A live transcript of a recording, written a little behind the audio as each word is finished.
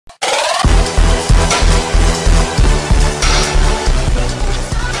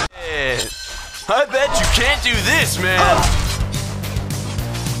I bet you can't do this, man.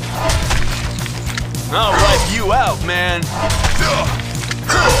 I'll wipe you out, man.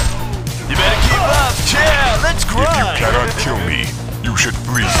 You better keep up. Yeah, let's grind. If you cannot kill me, you should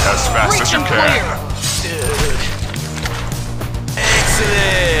flee as fast as you can.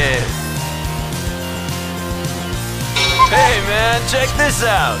 Excellent. Hey, man, check this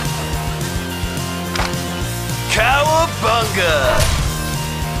out. Cowabunga.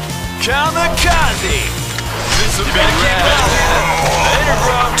 Kamikaze. This'll be rad. Later,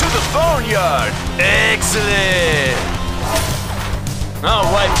 bro. To the boneyard. Excellent. I'll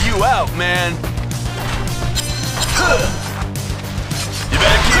wipe you out, man. You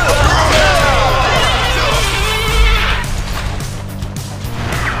better keep up.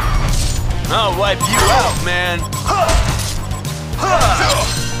 I'll wipe you out, man.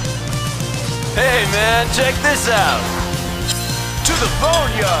 Hey, man, check this out. To the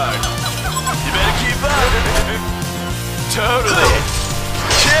boneyard. You better keep up. Totally.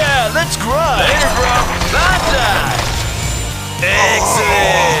 Yeah, let's grind. Later, bro. Bye-bye.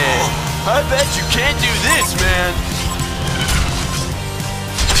 Excellent. I bet you can't do this, man.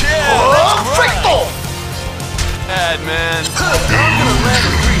 Yeah, let's grind. Bad, man. I'm gonna land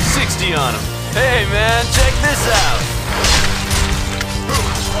a 360 on him. Hey, man, check this out.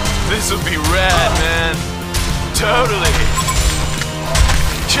 This'll be rad, man. Totally.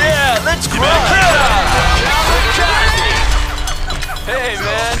 Yeah, let's grind. Hey,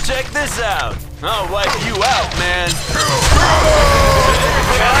 man, check this out. I'll wipe you out, man.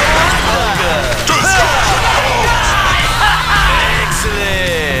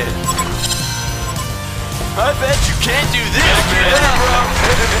 Excellent. I bet you can't do this, man.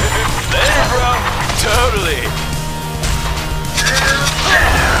 Later, bro. Totally.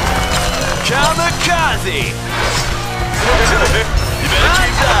 Kamikaze. You better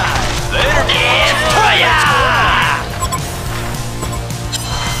keep that. Later, bro.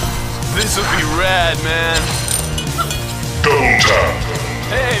 This'll be rad, man. Double tap.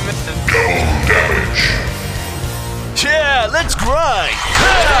 Hey, man. Double damage. Yeah, let's grind.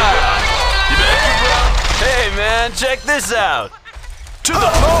 You better keep up. Hey, man, check this out. To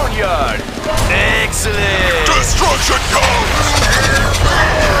the boneyard. Excellent. Destruction comes.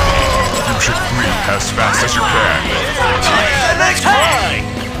 You should flee as fast as you can. Yeah, let's grind.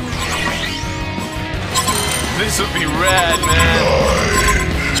 This'll be rad, man.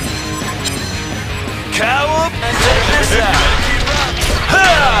 Cowabunga, and check this out.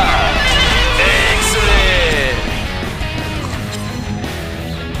 Excellent.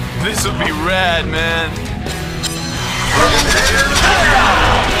 This'll be rad, man.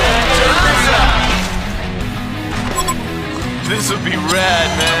 Check this out. This'll be rad,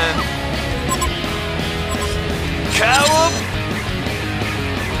 man. Cowab.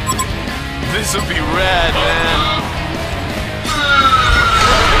 This'll be rad, man.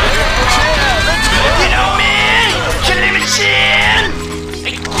 You know, man! Killing machine!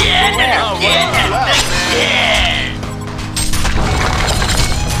 Again and again and again!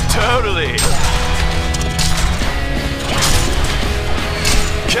 Totally!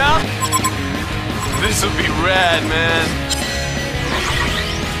 Count! This'll be rad, man!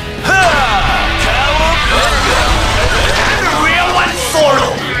 Ha! Cowabunga! The real one,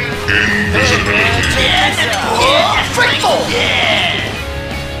 Sorrel! Invisibility. Yeah! Freakful! Yeah!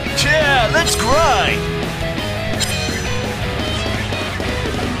 Yeah, let's grind!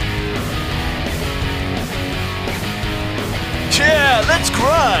 Yeah, let's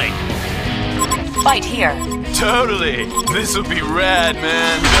grind! Fight here. Totally! This'll be rad,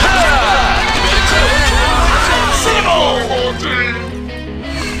 man!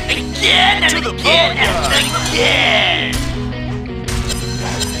 Again and again and again!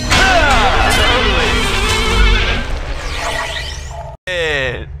 Totally!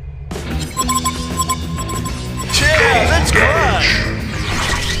 Yeah, let's grind!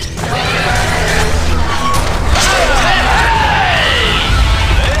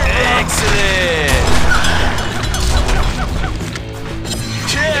 Excellent!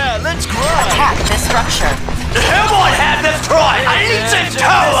 Yeah, let's grind! Attack this structure. Who might have this pride? I need some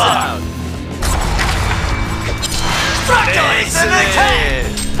power! Structures and attack!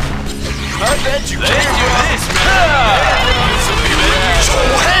 I bet you can't do this, man! This'll be rad!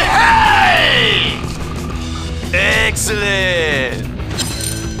 Hey! Excellent!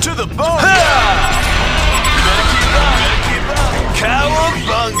 To the bone! You better keep up!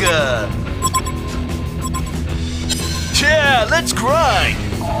 Cowabunga! Yeah, let's grind!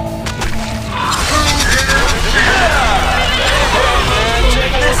 Hey, man,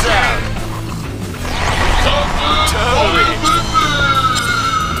 check this out! Totally!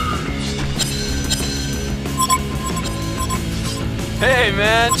 Hey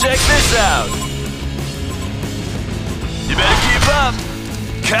man, check this out. You better keep up.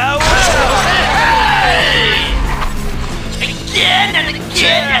 Cowabunga! Again and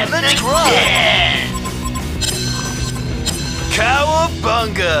again Yeah, and let's again.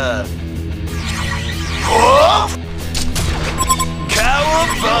 Cowabunga! Oh,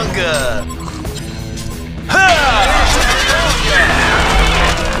 Cowabunga! Ha!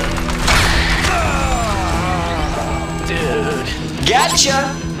 Dude, gotcha.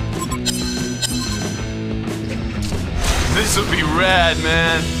 this'll be rad,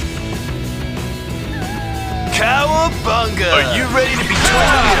 man. Cowabunga! Are you ready to be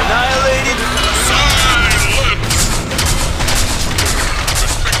totally annihilated?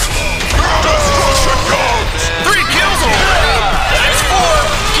 Destruction comes! 3 kills already! That's 4!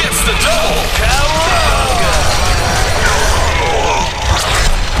 Gets the double! Cowabunga!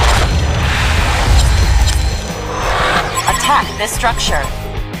 Attack this structure.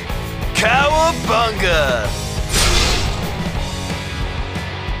 Cowabunga!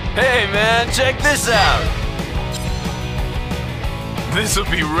 Hey man, check this out! This'll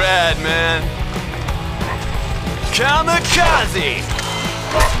be rad, man! Kamikaze!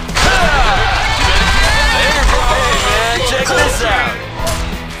 Hey man, check this out!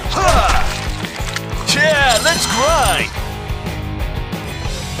 Yeah, let's grind!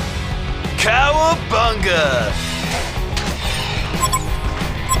 Cowabunga!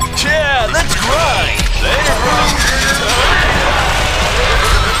 Yeah, let's grind! Later, bro!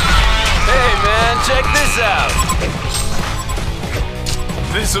 Hey man, check this out!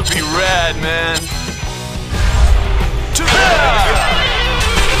 This'll be rad, man! To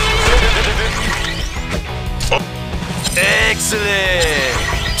Excellent!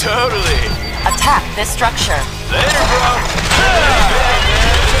 Totally! Attack this structure. Later, bro!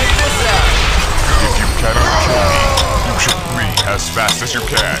 Check this out! If you cannot kill me, you should flee as fast as you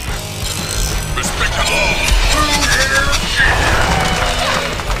can. Respectable!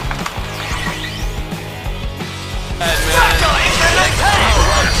 Man. I'll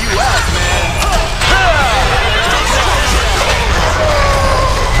rock you out, man!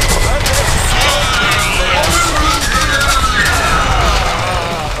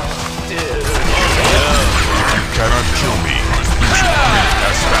 If you cannot kill me, you should flee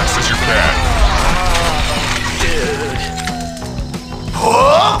as fast as you can.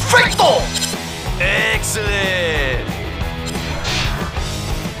 Perfecto. Excellent!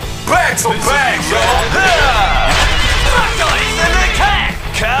 Bags for bags, yo.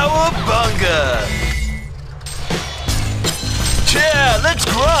 Cowabunga! Yeah, let's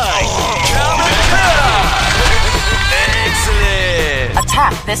grind! Excellent!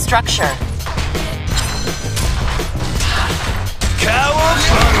 Attack this structure.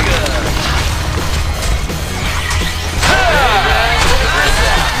 Cowabunga!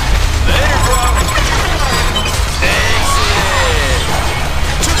 Later, bro! Excellent!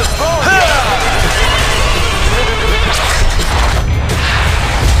 To the bone!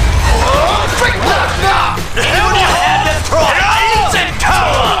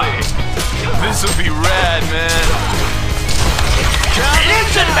 This'll be rad, man.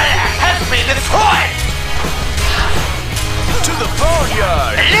 To the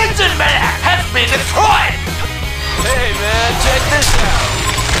boneyard! Hey, man, check this out.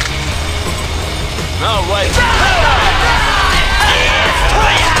 All right.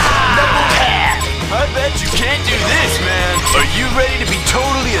 I bet you can't do this, man. Are you ready to be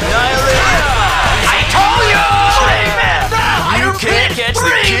totally annihilated? I told you! You can't catch the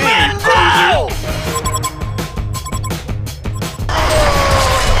king, poser.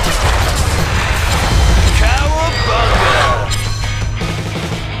 Cowabunga!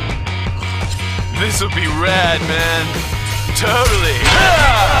 This'll be rad, man. Totally.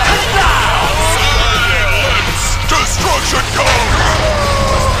 Destruction comes!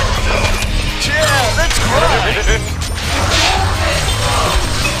 Yeah, let's grind.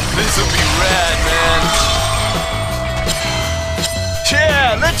 This'll be rad, man.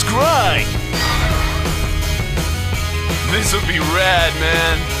 Yeah, let's grind. This'll be rad,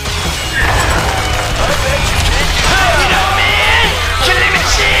 man. I bet you can't.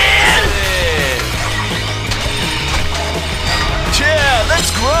 Yeah,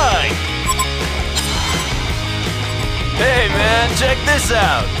 let's grind. Hey, man, check this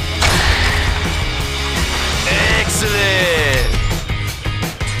out. Excellent.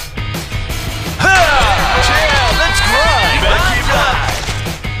 Yeah, let's grind. You better keep up.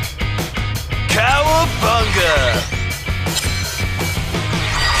 Cowabunga.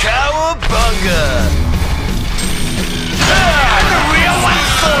 Cowabunga. The real one,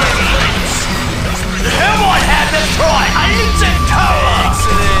 Him what had destroyed. I need to tell her.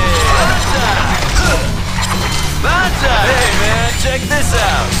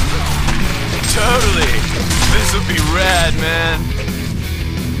 This'll be rad, man.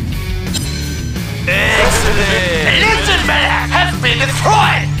 Excellent. Linsenberg has been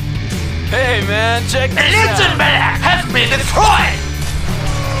destroyed! Hey, man, check this out. Linsenberg has been destroyed!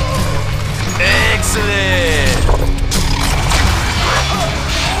 Excellent.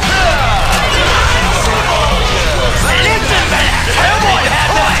 Linsenberg! Everyone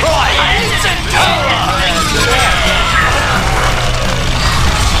has destroyed! Linsen Tower!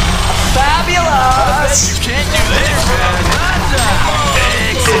 Fabulous. You can't do this, man.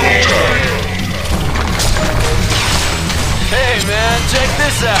 Excellent. Hey, man, check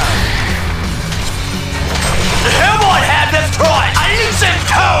this out. Everyone has destroyed! Linsen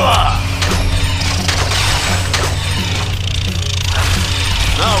Tower!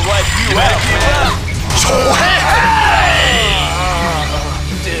 I'll wipe you out, man. Hey, hey!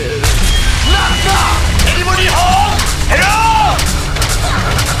 Knock, knock! Anybody home? Hello?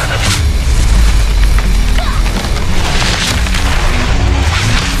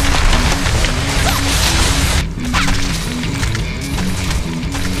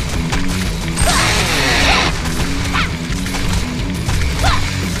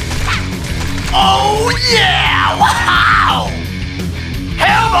 Oh yeah! Wow!